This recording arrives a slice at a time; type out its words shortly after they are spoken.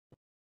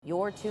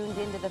You're tuned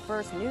into the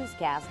first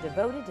newscast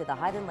devoted to the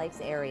Highland Lakes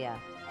area.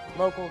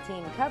 Local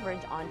team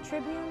coverage on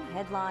Tribune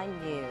Headline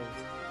News,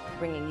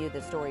 bringing you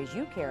the stories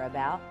you care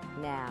about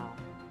now.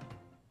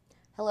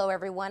 Hello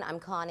everyone, I'm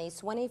Connie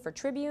Swinney for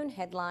Tribune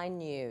Headline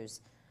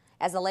News.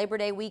 As the Labor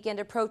Day weekend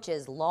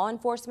approaches, law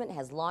enforcement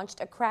has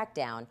launched a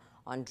crackdown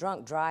on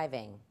drunk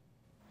driving.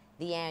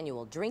 The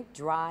annual Drink,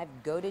 Drive,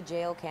 Go to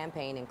Jail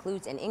campaign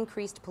includes an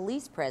increased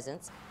police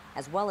presence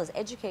as well as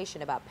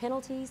education about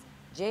penalties,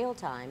 jail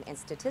time, and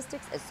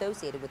statistics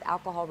associated with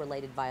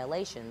alcohol-related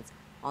violations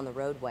on the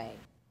roadway.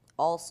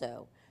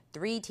 Also,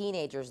 3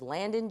 teenagers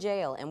land in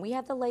jail, and we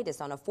have the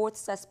latest on a 4th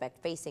suspect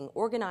facing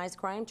organized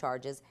crime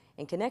charges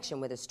in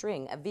connection with a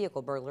string of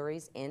vehicle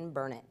burglaries in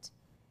Burnett.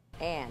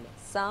 And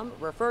some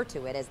refer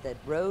to it as the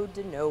road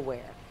to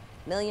nowhere.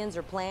 Millions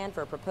are planned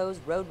for a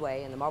proposed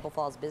roadway in the Marble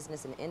Falls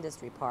Business and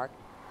Industry Park.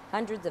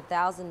 Hundreds of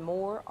thousands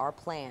more are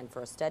planned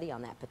for a study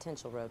on that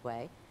potential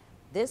roadway.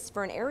 This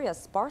for an area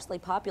sparsely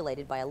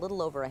populated by a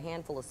little over a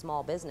handful of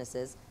small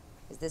businesses.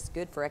 Is this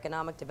good for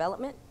economic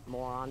development?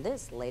 More on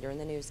this later in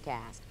the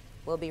newscast.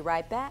 We'll be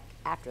right back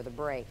after the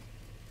break.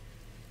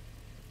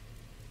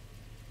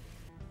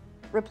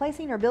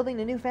 Replacing or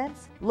building a new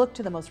fence? Look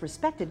to the most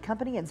respected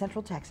company in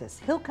Central Texas,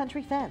 Hill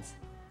Country Fence.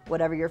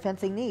 Whatever your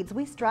fencing needs,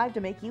 we strive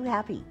to make you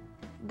happy.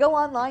 Go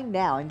online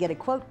now and get a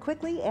quote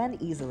quickly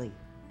and easily.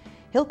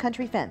 Hill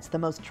Country Fence, the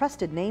most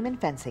trusted name in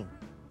fencing.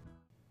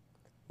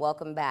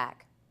 Welcome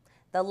back.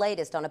 The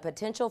latest on a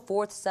potential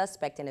 4th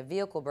suspect in a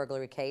vehicle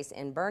burglary case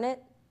in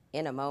Burnett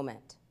in a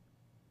moment.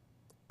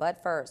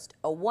 But first,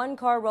 a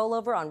 1-car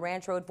rollover on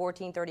Ranch Road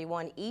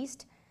 1431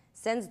 East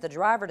sends the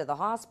driver to the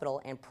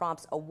hospital and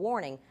prompts a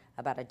warning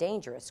about a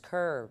dangerous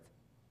curve.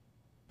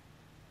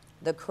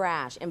 The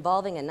crash,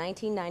 involving a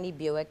 1990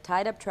 Buick,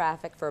 tied up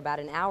traffic for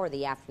about an hour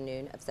the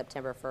afternoon of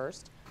September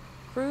 1st.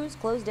 Crews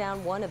closed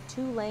down one of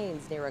 2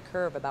 lanes near a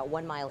curve about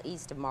 1 mile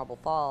east of Marble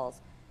Falls,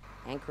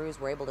 and crews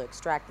were able to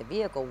extract the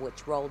vehicle,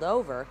 which rolled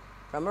over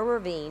from a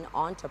ravine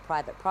onto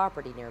private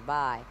property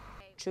nearby.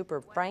 Trooper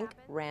Frank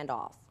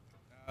Randolph.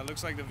 It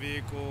looks like the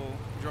vehicle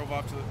drove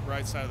off to the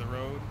right side of the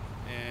road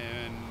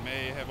and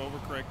may have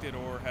overcorrected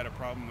or had a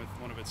problem with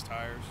one of its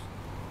tires.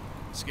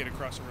 Skidded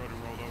across the road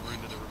and rolled over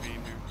into the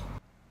ravine here.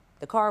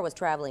 The car was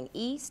traveling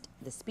east.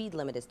 The speed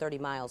limit is 30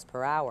 miles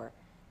per hour.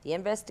 The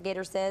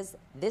investigator says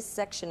this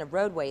section of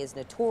roadway is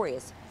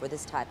notorious for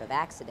this type of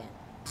accident.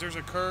 There's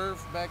a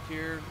curve back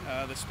here.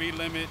 The speed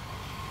limit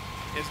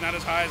is not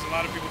as high as a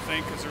lot of people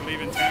think because they're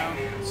leaving town,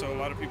 so a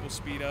lot of people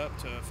speed up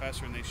to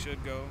faster than they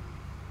should go.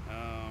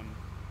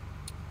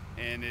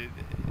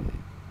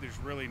 There's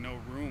really no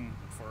room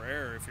for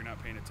error if you're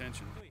not paying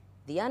attention.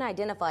 The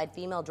unidentified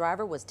female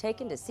driver was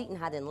taken to Seton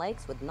Highland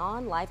Lakes with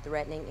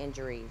non-life-threatening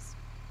injuries.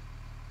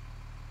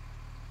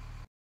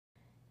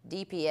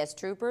 DPS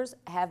troopers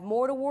have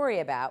more to worry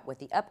about with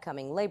the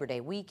upcoming Labor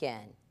Day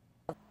weekend.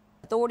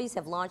 Authorities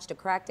have launched a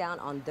crackdown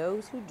on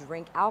those who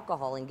drink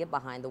alcohol and get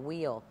behind the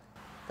wheel.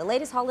 The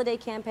latest holiday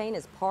campaign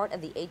is part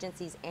of the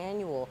agency's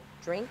annual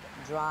Drink,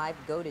 Drive,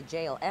 Go to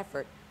Jail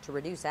effort to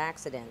reduce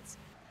accidents.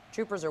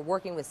 Troopers are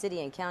working with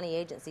city and county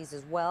agencies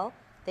as well.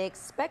 They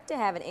expect to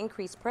have an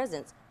increased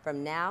presence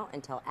from now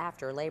until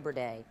after Labor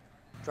Day.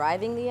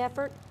 Driving the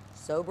effort,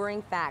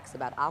 sobering facts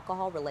about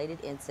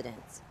alcohol-related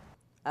incidents.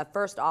 A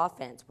first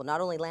offense will not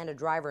only land a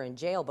driver in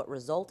jail, but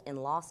result in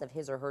loss of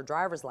his or her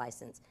driver's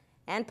license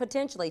and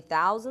potentially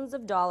thousands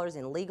of dollars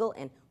in legal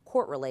and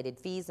court-related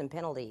fees and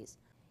penalties.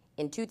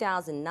 In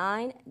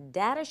 2009,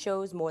 data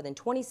shows more than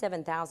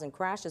 27,000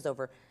 crashes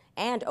over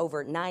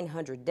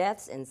 900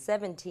 deaths and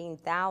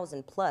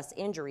 17,000 plus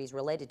injuries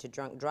related to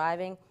drunk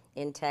driving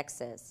in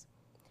Texas.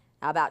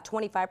 Now, about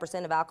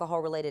 25% of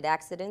alcohol-related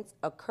accidents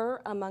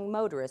occur among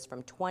motorists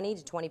from 20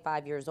 to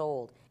 25 years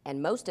old,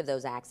 and most of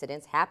those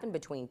accidents happen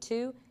between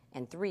 2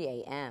 and 3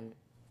 a.m.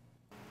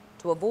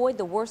 To avoid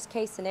the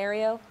worst-case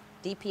scenario,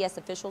 DPS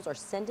officials are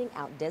sending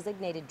out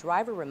designated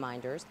driver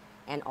reminders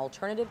and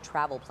alternative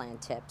travel plan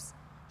tips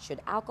should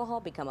alcohol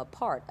become a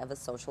part of a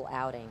social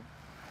outing.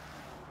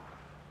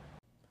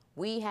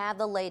 We have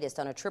the latest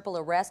on a triple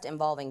arrest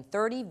involving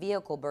 30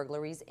 vehicle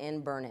burglaries in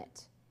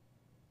Burnett.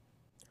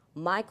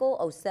 Michael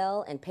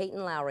Osell and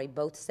Peyton Lowry,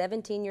 both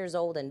 17 years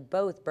old and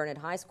both Burnett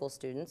High School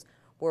students,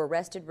 were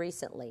arrested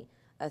recently.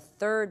 A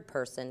third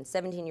person,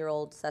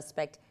 17-year-old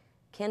suspect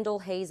Kendall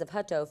Hayes of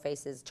Hutto,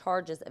 faces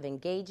charges of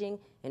engaging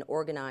in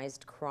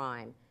organized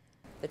crime.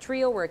 The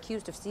trio were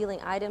accused of stealing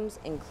items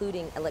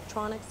including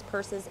electronics,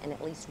 purses, and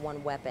at least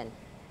 1 weapon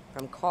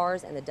from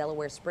cars in the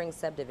Delaware Springs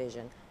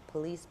subdivision.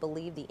 Police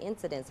believe the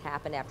incidents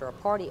happened after a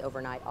party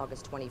overnight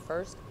August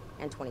 21st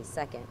and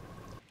 22nd.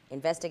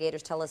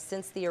 Investigators tell us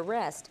since the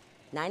arrest,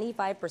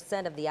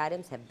 95% of the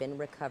items have been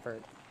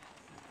recovered.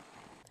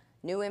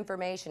 New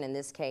information in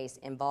this case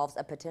involves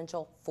a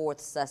potential 4th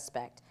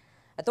suspect.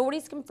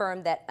 Authorities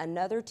confirmed that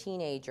another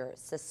teenager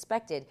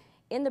suspected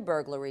in the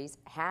burglaries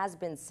has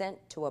been sent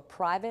to a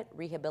private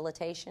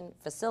rehabilitation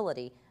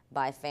facility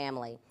by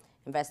family.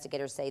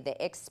 Investigators say they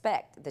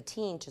expect the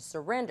teen to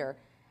surrender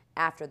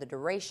after the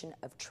duration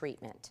of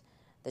treatment.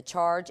 The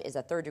charge is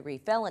a third-degree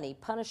felony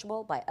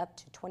punishable by up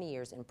to 20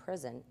 years in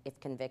prison if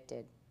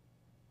convicted.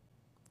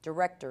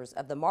 Directors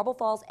of the Marble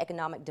Falls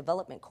Economic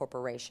Development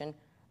Corporation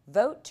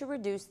vote to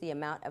reduce the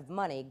amount of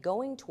money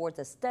going towards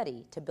a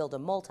study to build a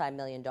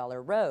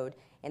multi-million-dollar road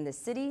in the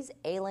city's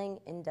Ailing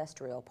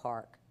Industrial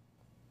Park.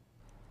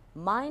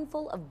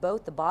 Mindful of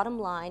both the bottom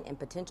line and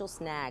potential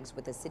snags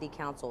with the City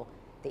Council,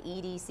 the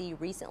EDC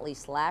recently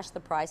slashed the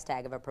price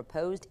tag of a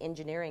proposed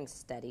engineering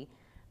study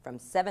from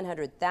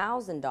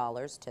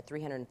 $700,000 to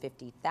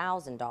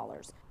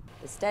 $350,000.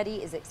 The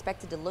study is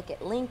expected to look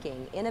at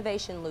linking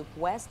Innovation Loop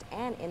West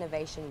and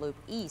Innovation Loop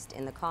East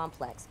in the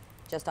complex,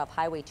 just off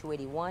Highway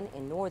 281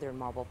 in northern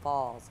Marble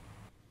Falls.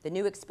 The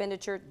new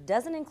expenditure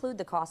doesn't include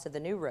the cost of the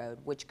new road,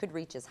 which could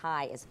reach as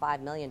high as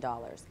 $5 million.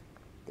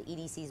 The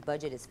EDC's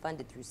budget is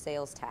funded through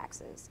sales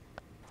taxes.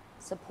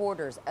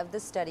 Supporters of the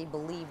study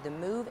believe the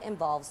move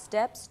involves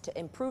steps to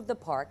improve the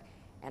park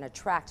and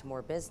attract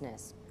more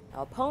business.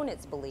 Now,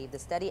 opponents believe the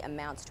study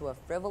amounts to a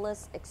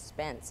frivolous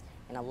expense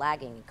in a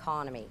lagging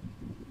economy.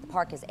 The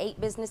park has 8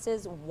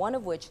 businesses, one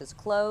of which has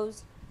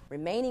closed.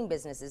 Remaining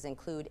businesses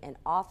include an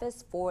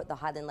office for the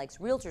Highland Lakes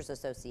Realtors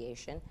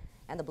Association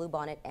and the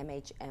Bluebonnet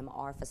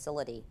MHMR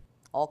facility.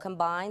 All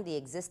combined, the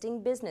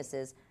existing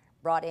businesses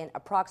brought in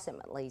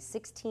approximately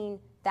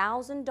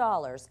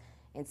 $16,000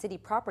 in city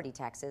property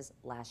taxes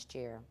last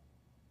year.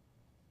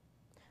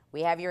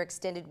 We have your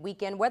extended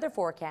weekend weather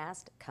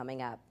forecast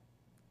coming up.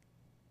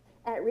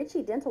 At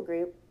Ritchie Dental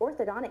Group,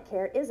 orthodontic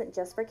care isn't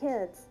just for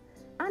kids.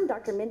 I'm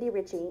Dr. Mindy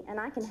Ritchie, and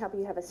I can help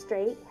you have a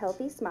straight,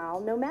 healthy smile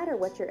no matter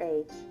what your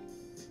age.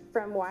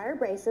 From wire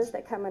braces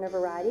that come in a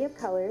variety of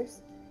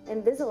colors,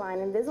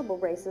 Invisalign invisible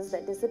braces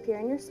that disappear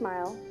in your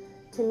smile,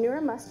 to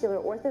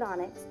neuromuscular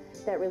orthodontics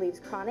that relieves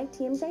chronic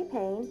TMJ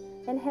pain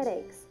and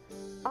headaches.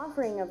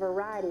 Offering a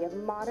variety of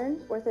modern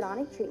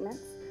orthodontic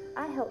treatments,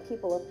 I help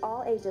people of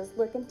all ages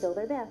look and feel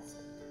their best.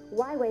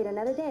 Why wait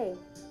another day?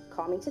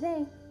 Call me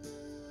today.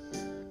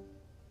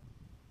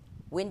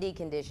 Windy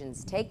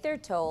conditions take their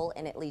toll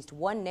in at least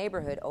one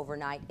neighborhood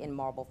overnight in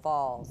Marble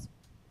Falls.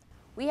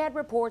 We had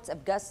reports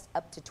of gusts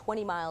up to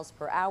 20 miles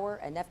per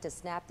hour, enough to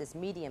snap this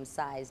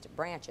medium-sized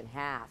branch in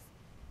half.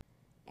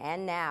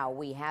 And now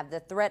we have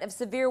the threat of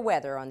severe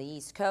weather on the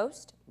East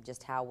Coast.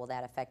 Just how will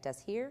that affect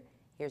us here?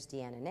 Here's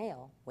Deanna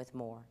Nail with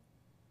more.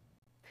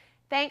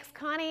 Thanks,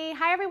 Connie.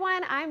 Hi,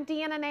 everyone. I'm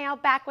Deanna Nail,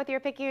 back with your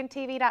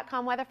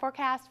PicayuneTV.com weather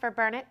forecast for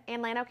Burnett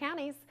and Llano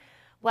counties.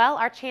 Well,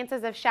 our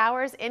chances of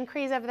showers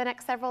increase over the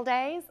next several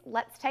days.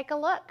 Let's take a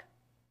look.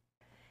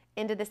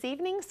 Into this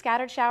evening,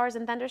 scattered showers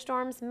and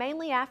thunderstorms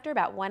mainly after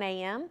about 1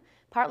 a.m.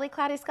 Partly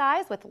cloudy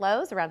skies with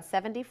lows around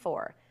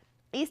 74.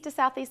 East to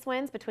southeast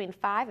winds between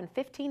 5 and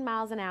 15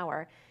 miles an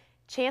hour.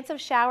 Chance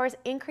of showers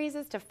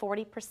increases to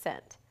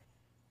 40%.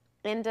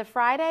 Into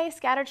Friday,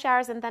 scattered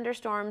showers and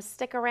thunderstorms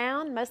stick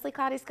around, mostly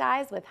cloudy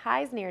skies with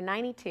highs near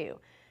 92.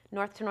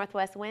 North to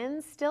northwest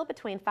winds still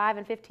between 5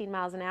 and 15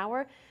 miles an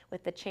hour,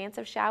 with the chance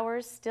of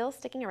showers still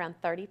sticking around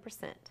 30%.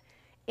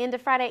 Into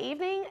Friday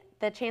evening,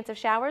 the chance of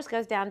showers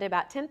goes down to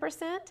about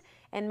 10%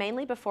 and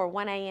mainly before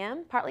 1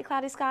 a.m. Partly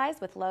cloudy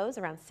skies with lows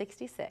around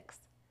 66.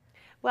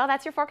 Well,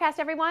 that's your forecast,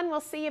 everyone. We'll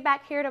see you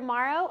back here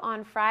tomorrow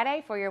on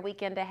Friday for your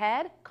weekend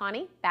ahead.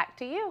 Connie, back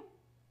to you.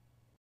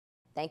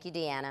 Thank you,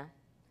 Deanna.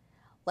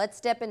 Let's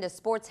step into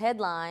sports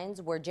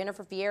headlines, where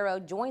Jennifer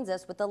Fierro joins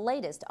us with the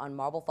latest on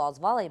Marble Falls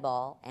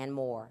volleyball and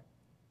more.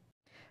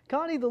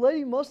 Connie, the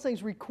Lady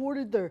Mustangs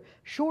recorded their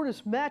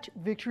shortest match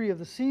victory of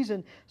the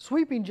season,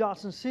 sweeping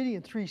Johnson City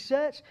in 3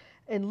 sets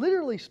and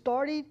literally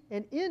starting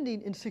and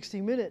ending in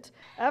 60 minutes.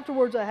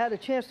 Afterwards, I had a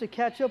chance to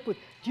catch up with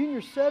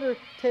junior setter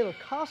Taylor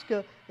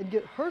Koska and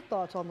get her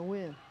thoughts on the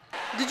win.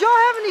 Did y'all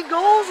have any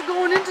goals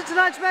going into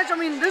tonight's match? I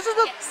mean, this is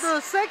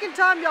the second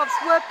time y'all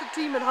swept the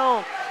team at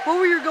home. What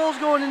were your goals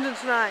going into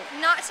tonight?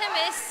 Not to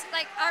miss,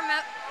 like our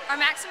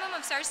maximum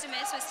of serves to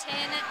miss was 10,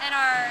 and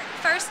our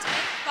first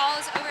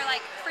balls over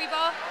like free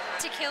ball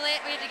to kill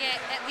it, we had to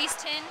get at least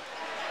 10,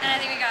 and I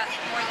think we got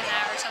more than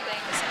that or something.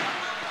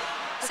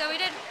 So we're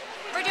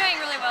doing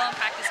really well in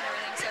practice and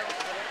everything. So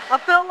I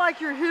felt like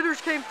your hitters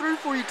came through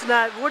for you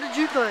tonight. What did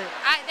you think?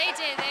 They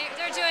did.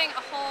 They're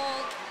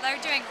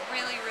doing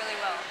really, really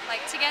well. Like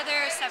together,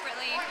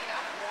 separately.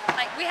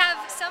 Like we have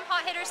some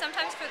hot hitters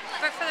sometimes,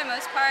 but for the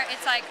most part,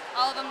 it's like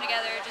all of them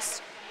together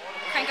just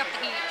crank up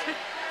the heat.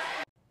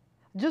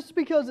 Just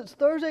because it's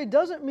Thursday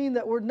doesn't mean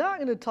that we're not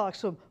going to talk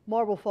some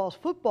Marble Falls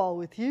football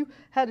with you.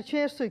 Had a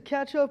chance to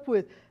catch up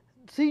with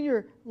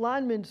senior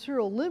lineman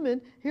Cyril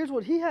Lemon. Here's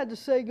what he had to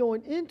say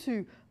going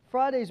into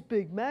Friday's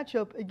big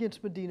matchup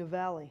against Medina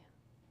Valley.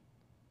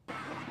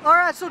 All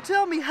right, so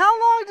tell me, how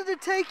long did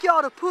it take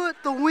y'all to put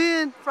the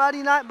win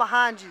Friday night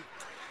behind you?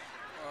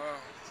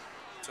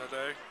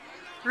 Today.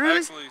 Really?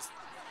 Actually,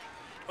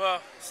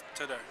 well,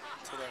 today.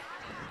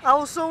 I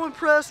was so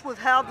impressed with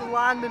how the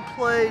linemen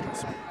played,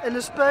 and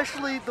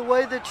especially the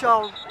way that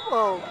y'all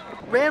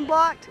ran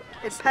blocked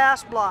and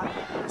pass blocked.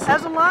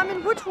 As a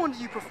lineman, which one do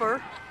you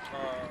prefer?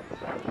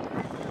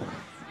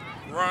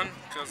 Run,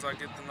 because I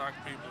get to knock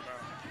people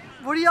down.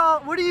 What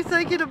are you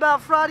thinking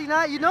about Friday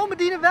night? You know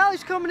Medina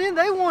Valley's coming in.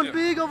 They won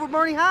big over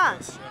Bernie High.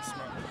 Yes,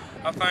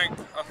 I think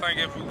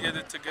if we get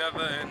it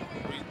together and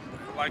we,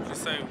 like you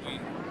say, we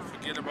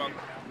forget about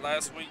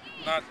last week,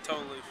 not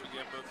totally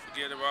forget, but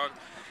forget about it,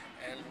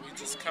 and we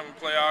just come and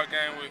play our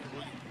game, we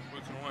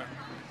can win.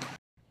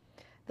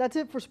 That's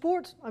it for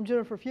sports. I'm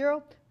Jennifer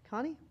Fierro.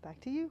 Connie,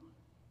 back to you.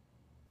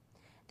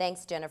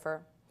 Thanks,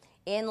 Jennifer.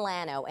 In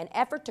Llano, an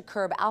effort to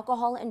curb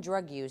alcohol and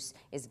drug use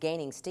is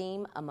gaining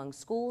steam among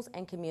schools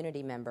and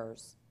community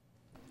members.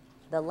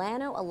 The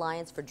Llano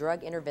Alliance for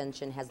Drug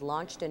Intervention has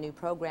launched a new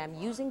program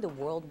using the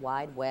World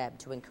Wide Web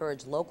to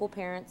encourage local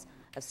parents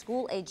of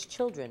school-aged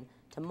children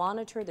to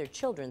monitor their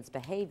children's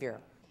behavior.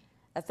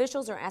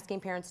 Officials are asking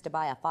parents to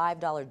buy a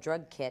 $5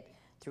 drug kit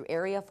through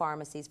area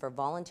pharmacies for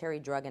voluntary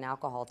drug and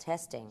alcohol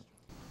testing.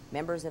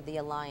 Members of the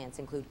Alliance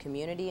include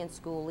community and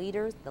school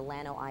leaders. The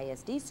Llano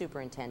ISD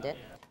superintendent,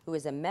 who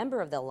is a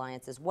member of the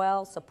Alliance as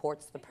well,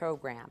 supports the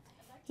program.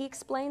 He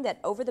explained that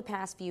over the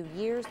past few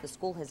years, the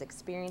school has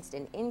experienced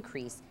an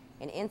increase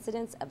in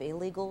incidents of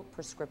illegal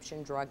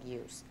prescription drug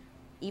use.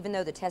 Even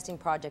though the testing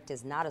project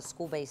is not a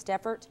school-based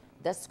effort,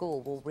 the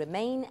school will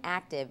remain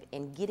active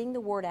in getting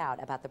the word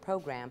out about the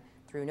program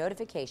through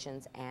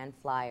notifications and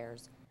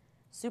flyers.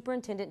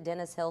 Superintendent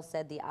Dennis Hill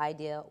said the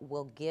idea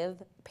will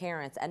give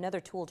parents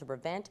another tool to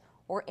prevent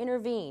or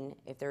intervene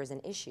if there is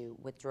an issue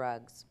with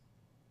drugs.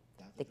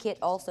 The kit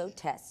also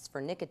tests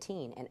for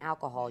nicotine and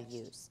alcohol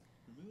use.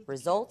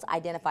 Results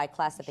identify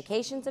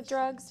classifications of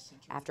drugs.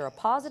 After a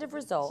positive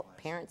result,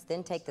 parents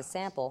then take the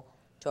sample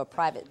to a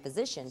private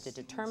physician to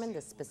determine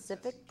the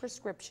specific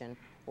prescription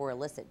or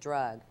illicit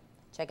drug.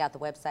 Check out the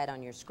website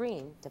on your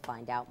screen to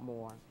find out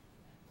more.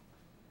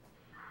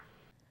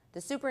 The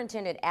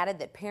superintendent added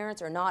that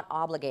parents are not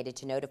obligated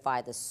to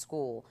notify the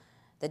school.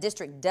 The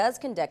district does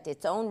conduct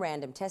its own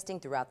random testing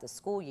throughout the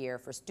school year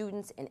for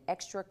students in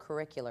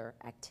extracurricular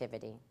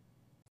activity.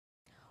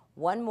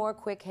 One more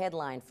quick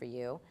headline for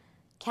you.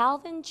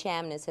 Calvin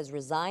Chamness has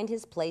resigned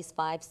his Place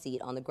 5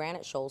 seat on the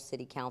Granite Shoals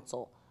City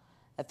Council.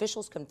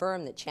 Officials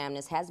confirmed that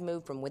Chamness has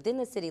moved from within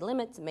the city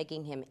limits,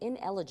 making him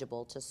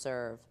ineligible to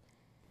serve.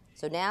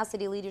 So now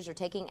city leaders are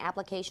taking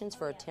applications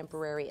for a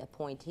temporary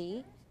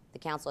appointee. The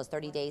council has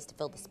 30 days to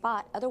fill the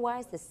spot.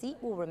 Otherwise, the seat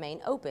will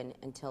remain open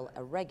until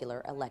a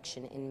regular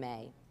election in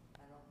May.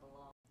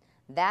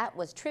 That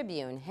was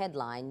Tribune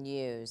Headline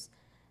News.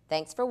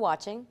 Thanks for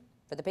watching.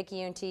 For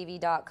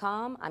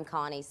thePicayuneTV.com, I'm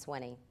Connie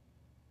Swinney.